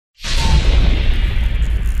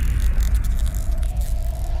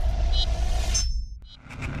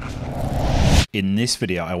In this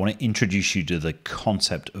video, I want to introduce you to the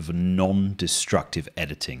concept of non-destructive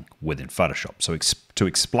editing within Photoshop. So to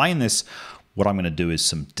explain this, what I'm going to do is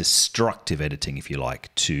some destructive editing, if you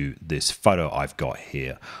like, to this photo I've got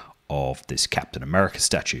here of this Captain America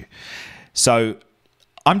statue. So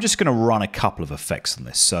I'm just going to run a couple of effects on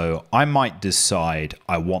this. So I might decide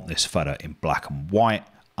I want this photo in black and white,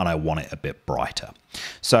 and I want it a bit brighter.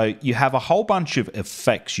 So you have a whole bunch of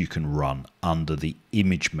effects you can run under the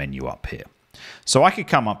image menu up here. So I could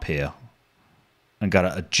come up here and go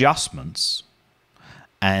to adjustments,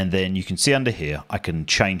 and then you can see under here I can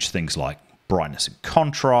change things like brightness and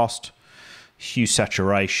contrast, hue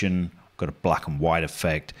saturation, got a black and white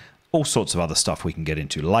effect, all sorts of other stuff we can get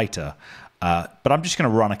into later. But I'm just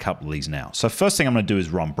going to run a couple of these now. So first thing I'm going to do is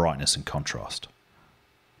run brightness and contrast.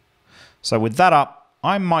 So with that up,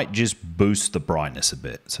 I might just boost the brightness a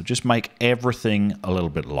bit. So just make everything a little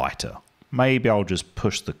bit lighter. Maybe I'll just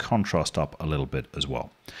push the contrast up a little bit as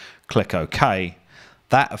well. Click OK.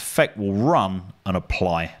 That effect will run and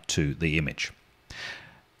apply to the image.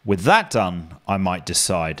 With that done, I might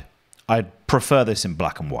decide I'd prefer this in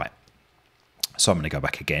black and white. So I'm going to go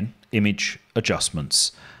back again, Image,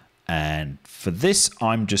 Adjustments, and for this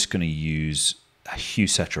I'm just going to use hue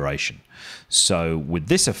saturation. So with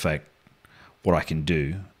this effect, what I can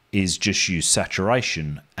do is just use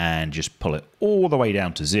saturation and just pull it all the way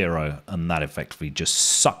down to 0, and that effectively just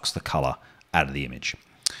sucks the color out of the image.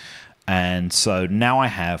 And so now I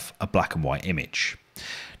have a black and white image.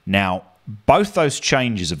 Now both those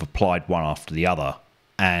changes have applied one after the other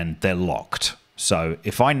and they're locked. So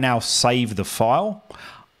if I now save the file,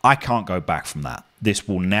 I can't go back from that. This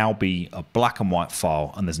will now be a black and white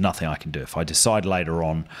file and there's nothing I can do. If I decide later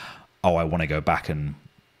on, oh, I want to go back and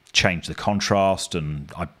change the contrast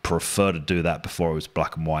and I prefer to do that before it was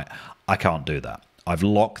black and white, I can't do that. I've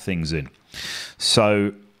locked things in.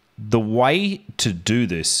 So the way to do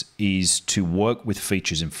this is to work with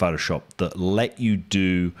features in Photoshop that let you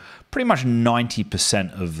do pretty much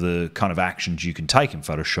 90% of the kind of actions you can take in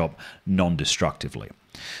Photoshop non-destructively.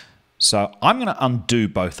 So I'm going to undo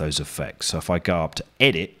both those effects. So if I go up to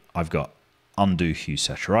Edit, I've got Undo Hue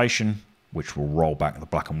Saturation, which will roll back the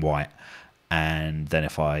black and white. And then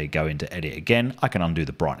if I go into Edit again, I can undo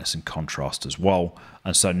the brightness and contrast as well.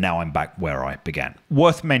 And so now I'm back where I began.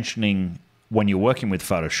 Worth mentioning, when you're working with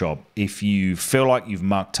Photoshop, if you feel like you've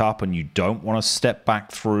mucked up and you don't want to step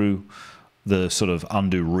back through the sort of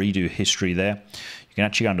undo redo history there, you can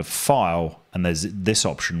actually go under File and there's this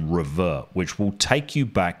option, Revert, which will take you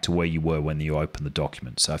back to where you were when you open the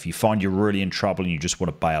document. So if you find you're really in trouble and you just want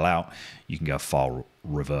to bail out, you can go File,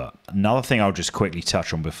 Revert. Another thing I'll just quickly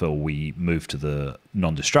touch on before we move to the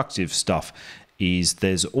non-destructive stuff is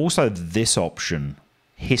there's also this option,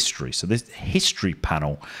 History. So this History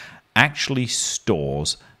panel actually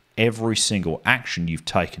stores every single action you've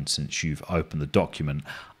taken since you've opened the document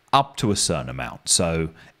up to a certain amount. So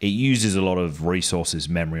it uses a lot of resources,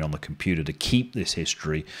 memory on the computer to keep this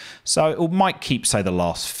history. So it might keep, say, the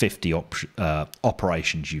last 50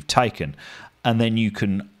 operations you've taken, and then you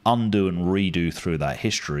can undo and redo through that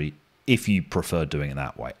history if you prefer doing it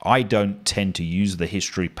that way. I don't tend to use the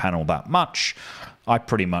history panel that much. I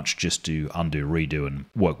pretty much just do undo, redo, and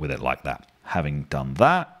work with it like that. Having done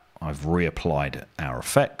that, I've reapplied our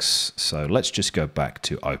effects. So let's just go back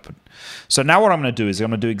to Open. So now what I'm going to do is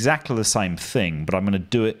I'm going to do exactly the same thing, but I'm going to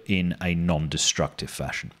do it in a non-destructive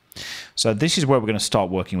fashion. So this is where we're going to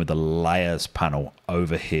start working with the Layers panel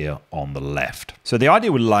over here on the left. So the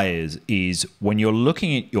idea with layers is when you're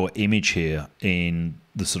looking at your image here in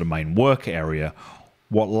the sort of main work area,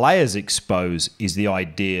 what layers expose is the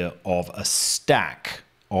idea of a stack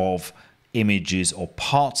of images or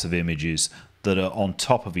parts of images that are on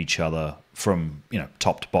top of each other from, you know,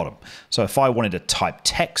 top to bottom. So if I wanted to type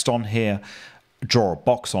text on here, draw a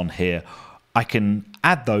box on here, I can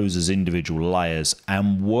add those as individual layers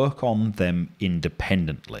and work on them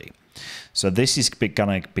independently. So this is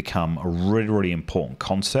going to become a really, really important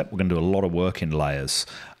concept. We're going to do a lot of work in layers,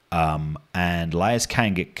 and layers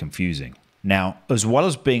can get confusing. Now, as well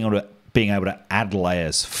as being able to add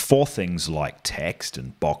layers for things like text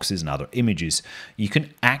and boxes and other images, you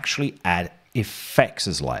can actually add effects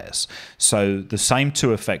as layers. So the same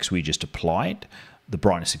two effects we just applied, the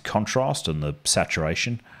brightness and contrast and the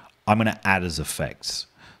saturation, I'm going to add as effects.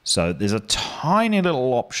 So there's a tiny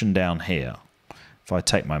little option down here. If I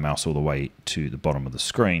take my mouse all the way to the bottom of the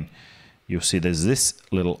screen, you'll see there's this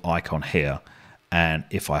little icon here. And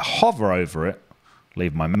if I hover over it,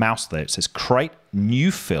 leave my mouse there, it says Create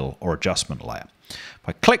New Fill or Adjustment Layer. If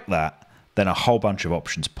I click that, then a whole bunch of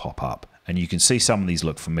options pop up. And you can see some of these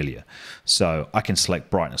look familiar. So I can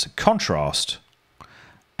select brightness and contrast,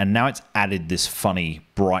 and now it's added this funny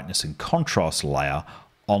brightness and contrast layer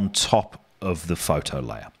on top of the photo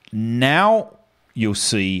layer. Now you'll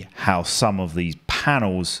see how some of these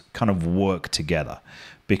panels kind of work together,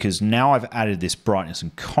 because now I've added this brightness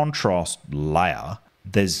and contrast layer.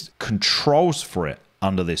 There's controls for it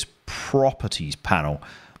under this properties panel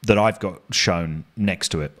that I've got shown next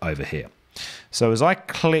to it over here. So as I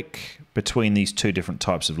click between these two different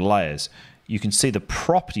types of layers, you can see the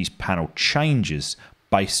properties panel changes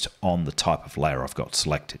based on the type of layer I've got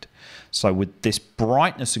selected. So with this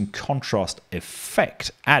brightness and contrast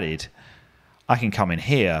effect added, I can come in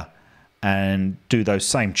here and do those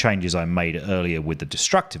same changes I made earlier with the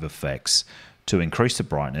destructive effects to increase the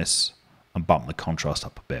brightness and bump the contrast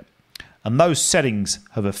up a bit. And those settings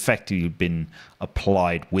have effectively been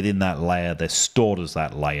applied within that layer. They're stored as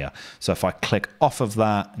that layer. So if I click off of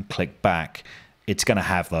that and click back, it's going to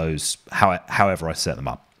have those however I set them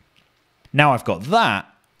up. Now I've got that,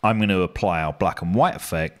 I'm going to apply our black and white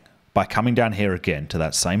effect by coming down here again to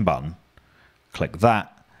that same button, click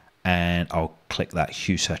that, and I'll click that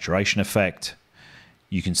hue saturation effect.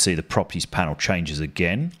 You can see the properties panel changes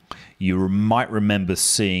again. You might remember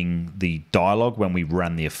seeing the dialog when we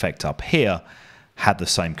ran the effect up here had the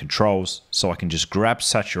same controls, so I can just grab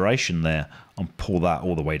saturation there and pull that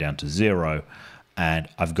all the way down to 0, and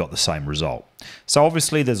I've got the same result. So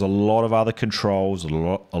obviously there's a lot of other controls, a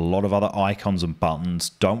lot of other icons and buttons.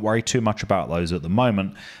 Don't worry too much about those at the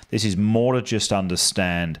moment. This is more to just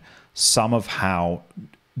understand some of how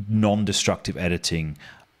non-destructive editing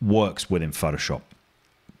works within Photoshop.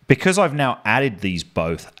 Because I've now added these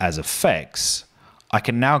both as effects, I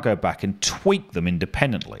can now go back and tweak them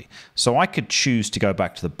independently. So I could choose to go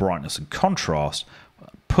back to the brightness and contrast,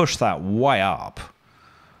 push that way up,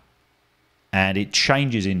 and it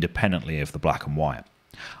changes independently of the black and white.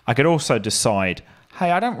 I could also decide,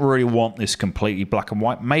 hey, I don't really want this completely black and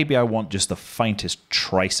white. Maybe I want just the faintest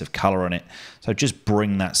trace of color in it. So just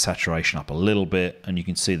bring that saturation up a little bit, and you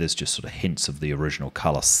can see there's just sort of hints of the original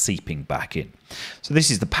color seeping back in. So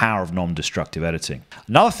this is the power of non-destructive editing.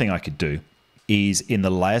 Another thing I could do is in the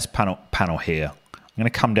layers panel here, I'm going to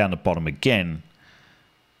come down the bottom again.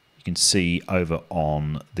 You can see over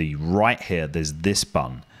on the right here, there's this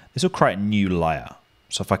button. This will create a new layer.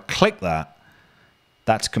 So if I click that,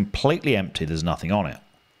 that's completely empty. There's nothing on it.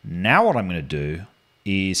 Now what I'm going to do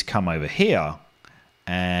is come over here,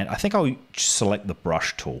 and I think I'll select the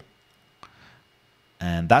brush tool.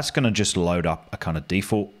 And that's going to just load up a kind of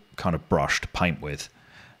default kind of brush to paint with.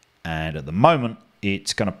 And at the moment,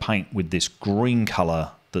 it's going to paint with this green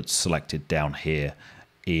color that's selected down here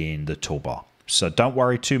in the toolbar. So don't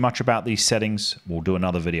worry too much about these settings. We'll do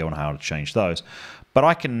another video on how to change those. But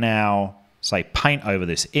I can now say paint over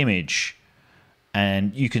this image,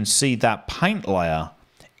 and you can see that paint layer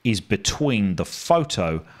is between the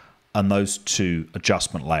photo and those two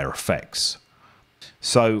adjustment layer effects.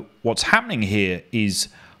 So what's happening here is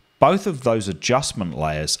both of those adjustment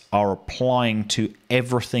layers are applying to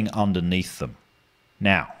everything underneath them.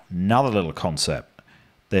 Now, another little concept.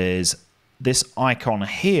 There's this icon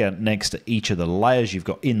here next to each of the layers you've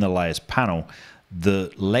got in the layers panel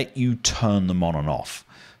that let you turn them on and off.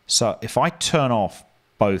 So if I turn off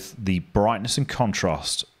both the brightness and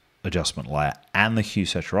contrast adjustment layer and the hue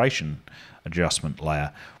saturation adjustment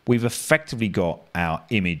layer, we've effectively got our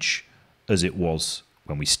image as it was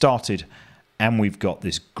when we started, and we've got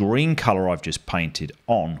this green color I've just painted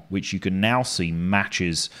on, which you can now see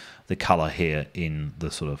matches the color here in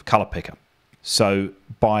the sort of color picker. So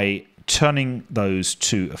by turning those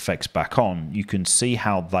two effects back on, you can see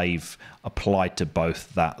how they've applied to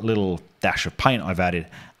both that little dash of paint I've added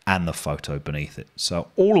and the photo beneath it. So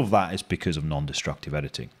all of that is because of non-destructive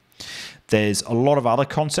editing. There's a lot of other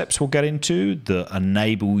concepts we'll get into that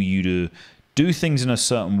enable you to do things in a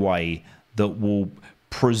certain way that will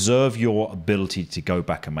preserve your ability to go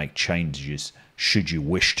back and make changes should you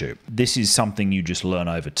wish to. This is something you just learn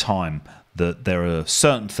over time, that there are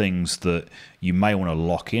certain things that you may want to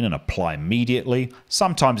lock in and apply immediately.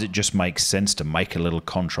 Sometimes it just makes sense to make a little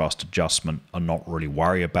contrast adjustment and not really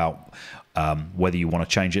worry about whether you want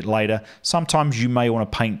to change it later. Sometimes you may want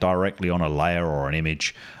to paint directly on a layer or an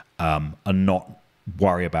image and not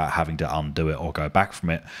worry about having to undo it or go back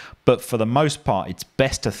from it. But for the most part, it's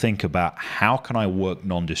best to think about how can I work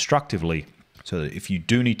non-destructively so that if you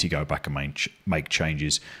do need to go back and make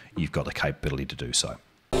changes, you've got the capability to do so.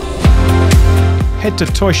 Head to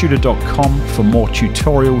ToyShooter.com for more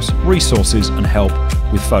tutorials, resources, and help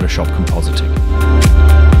with Photoshop compositing.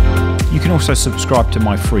 You can also subscribe to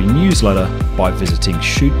my free newsletter by visiting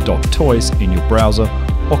shoot.toys in your browser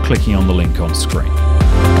or clicking on the link on screen.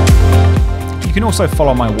 You can also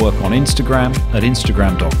follow my work on Instagram at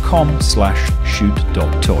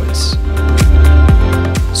instagram.com/shoot.toys.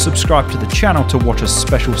 Subscribe to the channel to watch a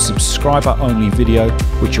special subscriber-only video,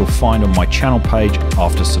 which you'll find on my channel page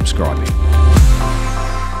after subscribing.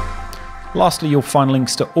 Lastly, you'll find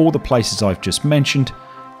links to all the places I've just mentioned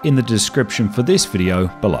in the description for this video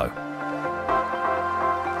below.